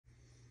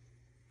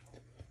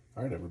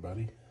Alright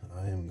everybody,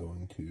 I am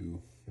going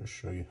to just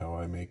show you how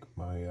I make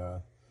my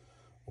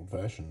old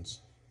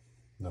fashions.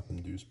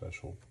 Nothing too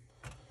special.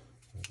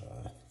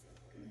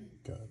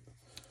 Got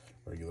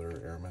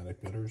regular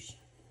aromatic bitters,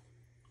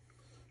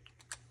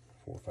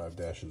 4 or 5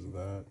 dashes of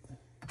that.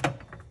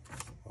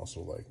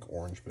 Also like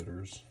orange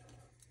bitters,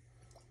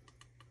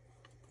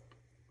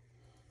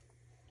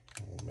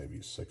 maybe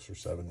 6 or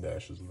 7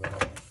 dashes of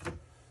that.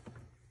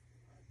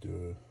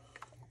 Do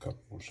a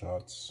couple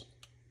shots,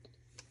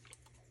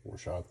 4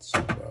 shots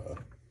of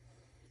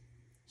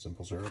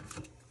simple syrup.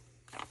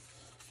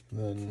 And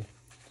then,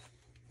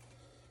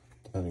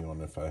 depending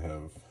on if I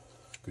have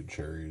good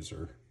cherries,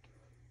 or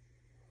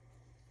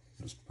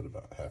just put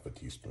about half a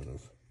teaspoon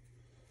of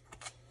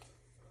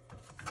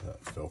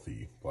that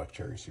filthy black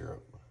cherry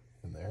syrup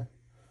in there.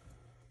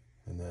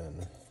 And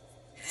then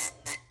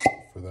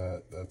for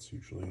that, that's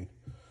usually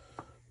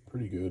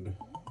pretty good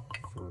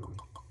for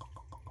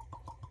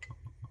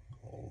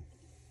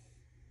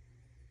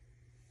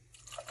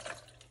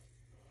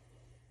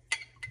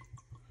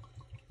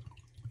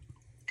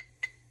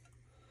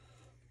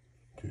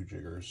 2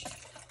 jiggers.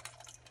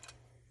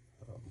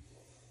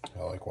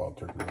 I like Wild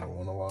Turkey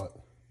 101 a lot.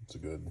 It's a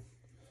good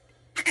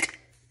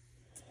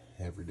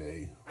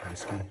everyday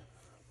whiskey,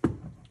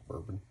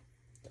 bourbon.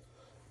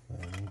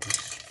 And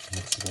just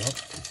mix it up.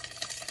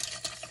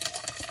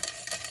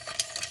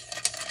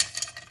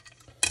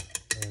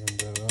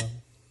 And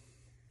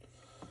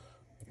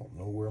I don't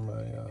know where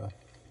my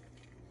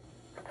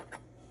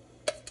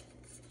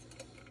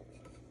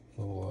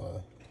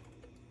little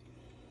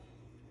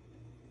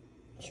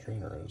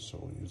strainer is, so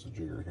we'll use a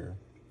jigger here.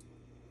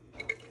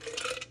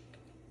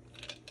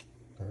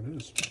 There it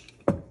is.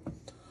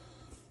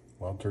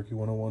 Wild Turkey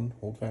 101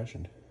 Old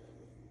Fashioned.